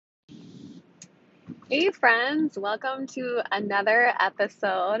Hey friends, welcome to another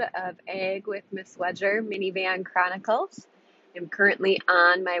episode of Egg with Miss Wedger Minivan Chronicles. I'm currently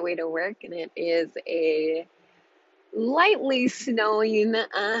on my way to work and it is a lightly snowing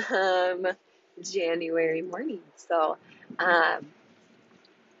January morning. Um,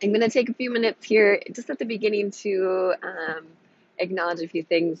 I'm going to take a few minutes here just at the beginning to acknowledge a few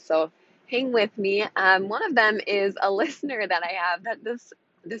things. So hang with me. One of them is a listener that I have that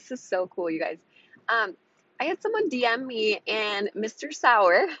this is so cool, you guys. Um, I had someone DM me and Mr.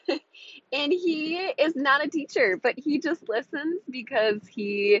 Sauer, and he is not a teacher, but he just listens because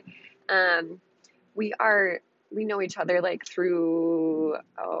um, we are, we know each other like through,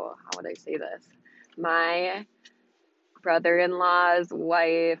 oh, how would I say this? My brother-in-law's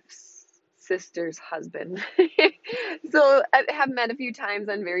wife's sister's husband. So I have met a few times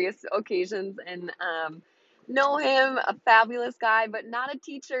on various occasions and know him, a fabulous guy, but not a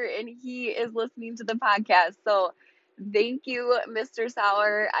teacher, and he is listening to the podcast. So thank you, Mr.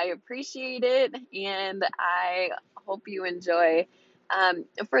 Sauer. I appreciate it, and I hope you enjoy.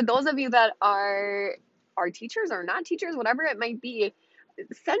 For those of you that are teachers or not teachers, whatever it might be,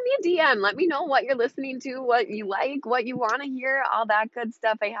 send me a DM. Let me know what you're listening to, what you like, what you want to hear, all that good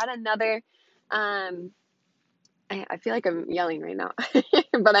stuff. I had another, um, I feel like I'm yelling right now,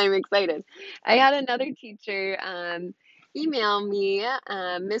 but I'm excited. I had another teacher email me,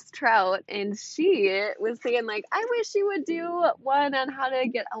 Miss Trout, and she was saying, like, I wish you would do one on how to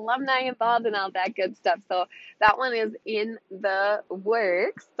get alumni involved and all that good stuff. So that one is in the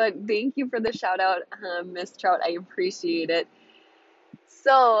works, but thank you for the shout out, Miss Trout. I appreciate it.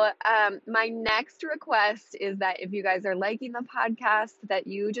 So, my next request is that if you guys are liking the podcast, that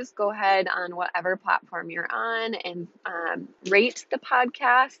you just go ahead on whatever platform you're on and rate the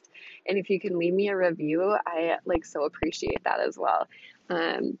podcast. And if you can leave me a review, I like so appreciate that as well.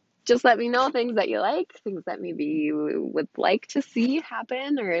 Just let me know things that you like, things that maybe you would like to see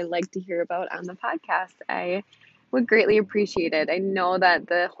happen or like to hear about on the podcast. I would greatly appreciate it. I know that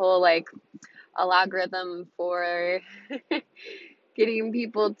the whole like algorithm for getting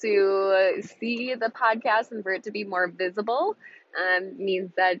people to see the podcast and for it to be more visible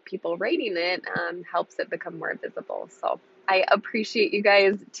means that people rating it helps it become more visible. So I appreciate you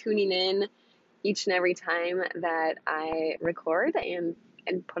guys tuning in each and every time that I record and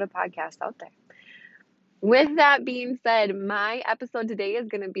put a podcast out there. With that being said, my episode today is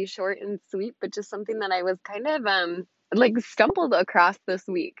going to be short and sweet, but just something that I was kind of like stumbled across this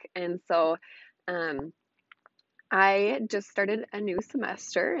week. And so um, I just started a new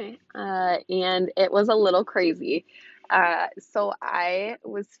semester, and it was a little crazy. So I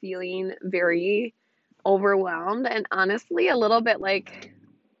was feeling very overwhelmed and honestly a little bit like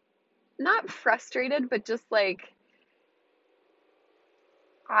not frustrated, but just like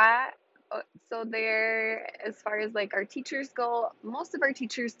I. So there, as far as like our teachers go, most of our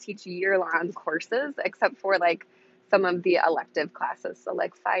teachers teach year-long courses, except for like some of the elective classes. So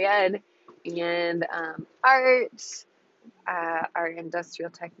like Phy Ed and art, our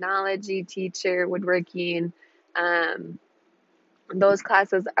industrial technology teacher, woodworking. Um, those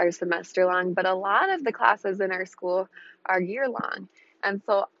classes are semester long, but a lot of the classes in our school are year long. And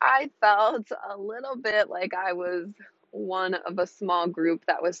so I felt a little bit like I was one of a small group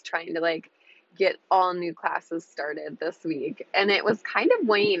that was trying to like get all new classes started this week. And it was kind of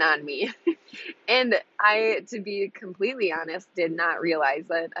weighing on me. And I, to be completely honest, did not realize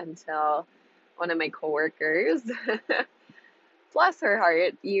it until one of my coworkers bless her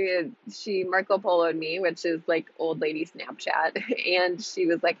heart, she Marco Poloed me, which is like old lady Snapchat, and she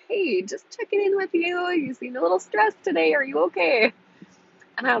was like, "Hey, just checking in with you. You seem a little stressed today. Are you okay?"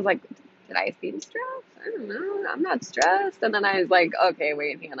 And I was like, "Did I seem stressed? I don't know. I'm not stressed." And then I was like, "Okay,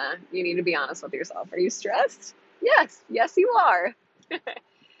 wait, Hannah, you need to be honest with yourself. Are you stressed?" Yes, yes, you are.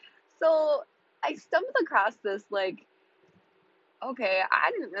 So I stumbled across this like okay,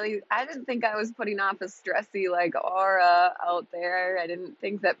 I didn't think I was putting off a stressy like aura out there. I didn't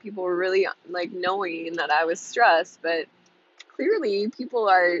think that people were really like knowing that I was stressed, but clearly people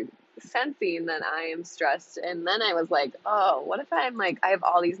are sensing that I am stressed. And then I was like, oh, what if I'm like, I have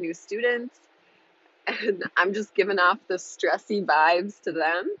all these new students and I'm just giving off the stressy vibes to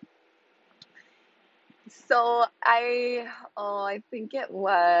them. So I think it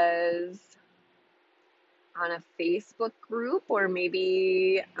was on a Facebook group or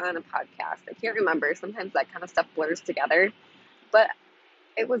maybe on a podcast. I can't remember. Sometimes that kind of stuff blurs together. But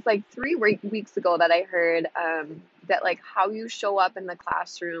it was like 3 weeks ago that I heard that like how you show up in the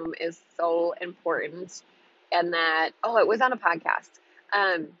classroom is so important, and that it was on a podcast,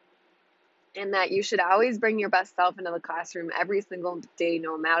 um, and that you should always bring your best self into the classroom every single day,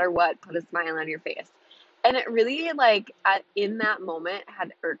 no matter what. Put a smile on your face. And it really, in that moment,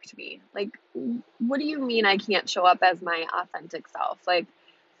 had irked me. Like, what do you mean I can't show up as my authentic self? Like,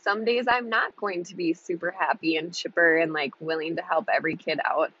 some days I'm not going to be super happy and chipper and like willing to help every kid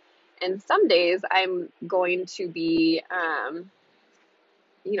out. And some days I'm going to be,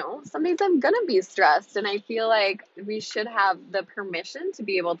 some days I'm gonna be stressed. And I feel like we should have the permission to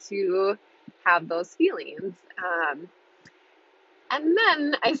be able to have those feelings. And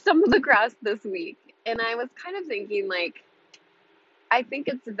then I stumbled across this week and I was kind of thinking, like, I think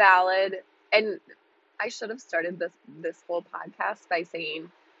it's valid, and I should have started this whole podcast by saying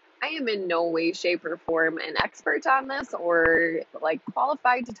I am in no way, shape, or form an expert on this or like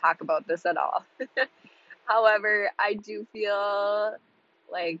qualified to talk about this at all. However, I do feel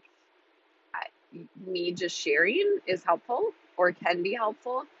like me just sharing is helpful or can be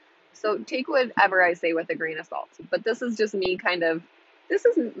helpful. So take whatever I say with a grain of salt. But this is just me this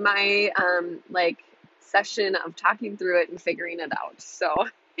is my session of talking through it and figuring it out. So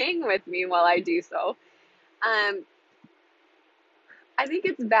hang with me while I do so. Um, I think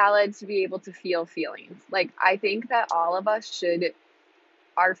it's valid to be able to feel feelings. Like, I think that all of us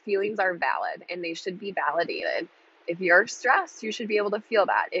our feelings are valid and they should be validated. If you're stressed, you should be able to feel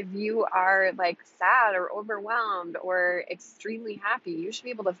that. If you are like sad or overwhelmed or extremely happy, you should be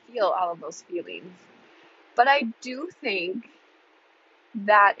able to feel all of those feelings. But I do think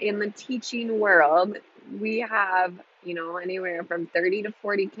that in the teaching world, we have, anywhere from 30 to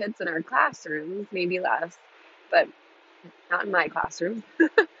 40 kids in our classrooms, maybe less, but not in my classroom,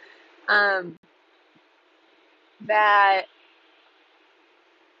 um, that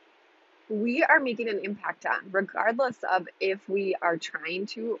we are making an impact on, regardless of if we are trying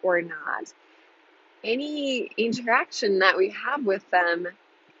to or not. Any interaction that we have with them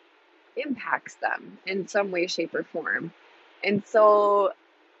impacts them in some way, shape, or form. And so,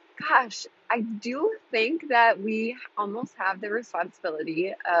 gosh, I do think that we almost have the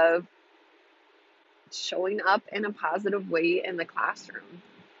responsibility of showing up in a positive way in the classroom.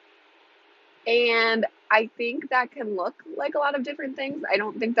 And I think that can look like a lot of different things. I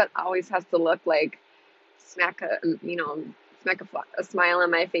don't think that always has to look like smack a, a smile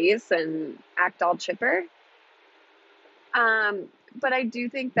on my face and act all chipper. But I do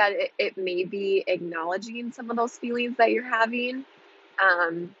think that it may be acknowledging some of those feelings that you're having.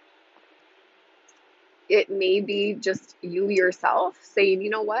 Um, it may be just you yourself saying, you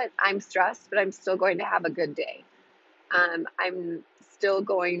know what, I'm stressed, but I'm still going to have a good day. I'm still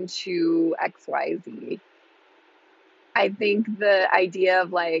going to XYZ. I think the idea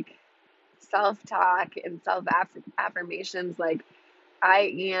of like self talk and self affirmations, like,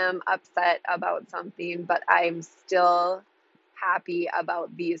 I am upset about something, but I'm still happy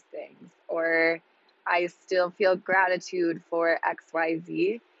about these things, or I still feel gratitude for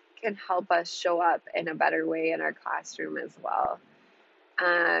XYZ, can help us show up in a better way in our classroom as well.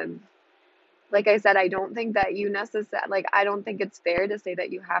 Um, like I said, I don't think that I don't think it's fair to say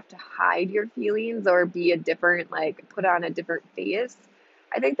that you have to hide your feelings or be put on a different face.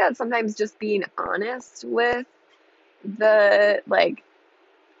 I think that sometimes just being honest with the,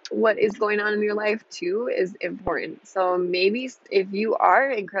 what is going on in your life too is important. So maybe if you are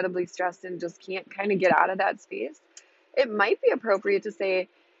incredibly stressed and just can't kind of get out of that space, it might be appropriate to say,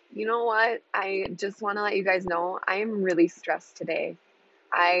 you know what, I just want to let you guys know I am really stressed today.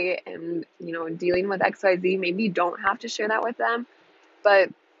 I am, dealing with XYZ. Maybe you don't have to share that with them, but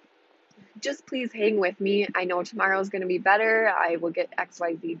just please hang with me. I know tomorrow is going to be better. I will get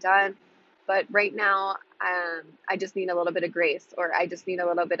XYZ done. But right now, I just need a little bit of grace, or I just need a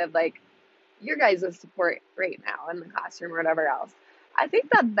little bit of your guys' support right now in the classroom or whatever else. I think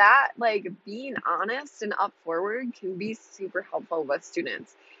that being honest and up forward can be super helpful with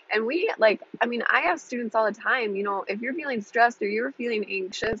students. And I ask students all the time, if you're feeling stressed or you're feeling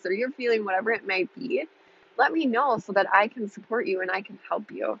anxious or you're feeling whatever it might be, let me know so that I can support you and I can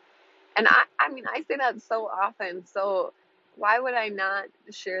help you. And I say that so often. So why would I not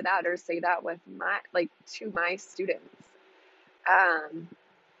share that or say that with to my students? Um,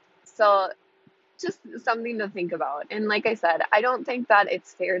 so just something to think about. And like I said, I don't think that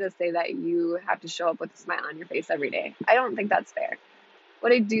it's fair to say that you have to show up with a smile on your face every day. I don't think that's fair.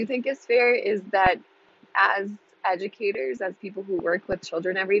 What I do think is fair is that as educators, as people who work with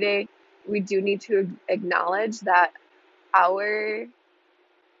children every day, we do need to acknowledge that our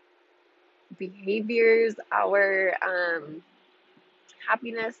behaviors, our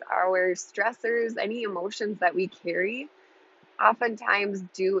happiness, our stressors, any emotions that we carry oftentimes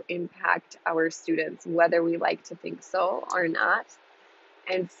do impact our students, whether we like to think so or not.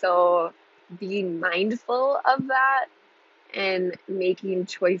 And so being mindful of that and making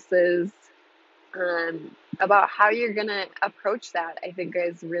choices about how you're gonna approach that, I think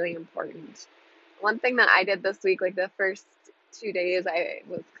is really important. One thing that I did this week, like the first 2 days, I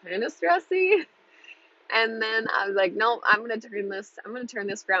was kind of stressy. And then I was like, no, I'm gonna turn this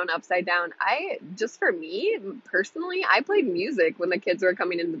frown upside down. Just for me personally, I played music when the kids were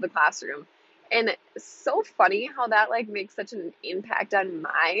coming into the classroom. And it's so funny how that like makes such an impact on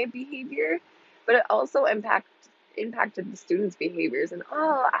my behavior, but it also impacted the students' behaviors. And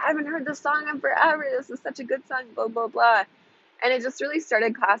oh, I haven't heard this song in forever. This is such a good song, blah, blah, blah. And it just really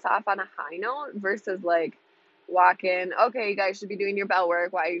started class off on a high note versus like walk in, okay, you guys should be doing your bell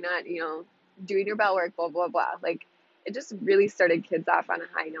work. Why are you not, doing your bell work, blah, blah, blah. Like it just really started kids off on a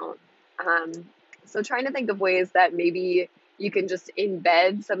high note. Um, so trying to think of ways that maybe you can just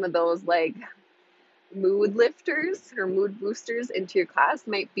embed some of those like mood lifters or mood boosters into your class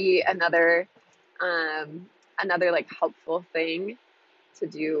might be um, another like helpful thing to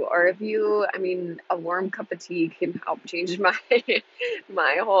do. Or if you, I mean, a warm cup of tea can help change my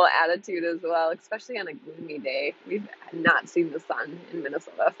my whole attitude as well, especially on a gloomy day. We've not seen the sun in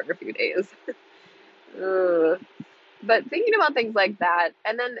Minnesota for a few days. Ugh. But thinking about things like that,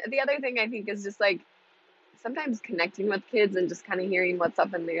 and then the other thing I think is just like sometimes connecting with kids and just kind of hearing what's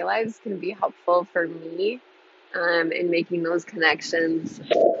up in their lives can be helpful for me in making those connections.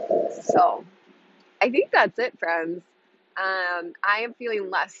 So I think that's it, friends. I am feeling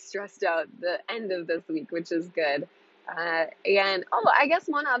less stressed out the end of this week, which is good. And oh, I guess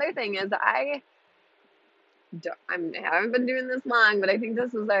one other thing is I haven't been doing this long, but I think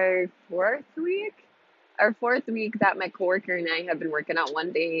this is our fourth week that my coworker and I have been working out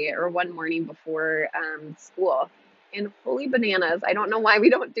one day or one morning before school. And holy bananas, I don't know why we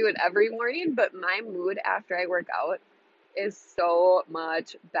don't do it every morning, but my mood after I work out is so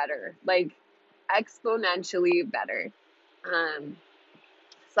much better, like exponentially better. Um,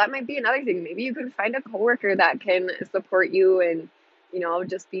 so that might be another thing. Maybe you can find a coworker that can support you and,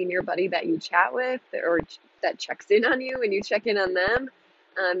 just being your buddy that you chat with or that checks in on you and you check in on them.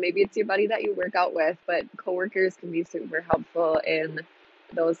 Maybe it's your buddy that you work out with, but coworkers can be super helpful in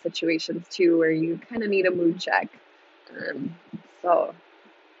those situations too, where you kind of need a mood check. Um, so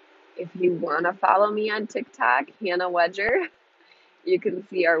if you want to follow me on TikTok, Hannah Wedger, you can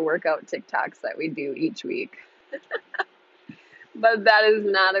see our workout TikToks that we do each week. But that is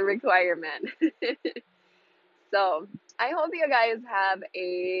not a requirement. So I hope you guys have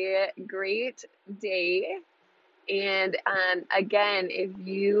a great day. And again, if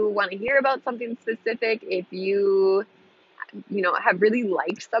you want to hear about something specific, if have really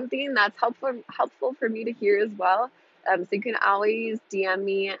liked something, that's helpful for me to hear as well. So you can always DM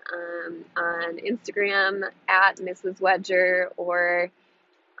me on Instagram at Mrs. Wedger, or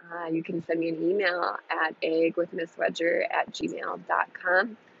you can send me an email at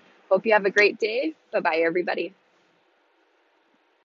eggwithmisswedger@gmail.com. Hope you have a great day. Bye-bye, everybody.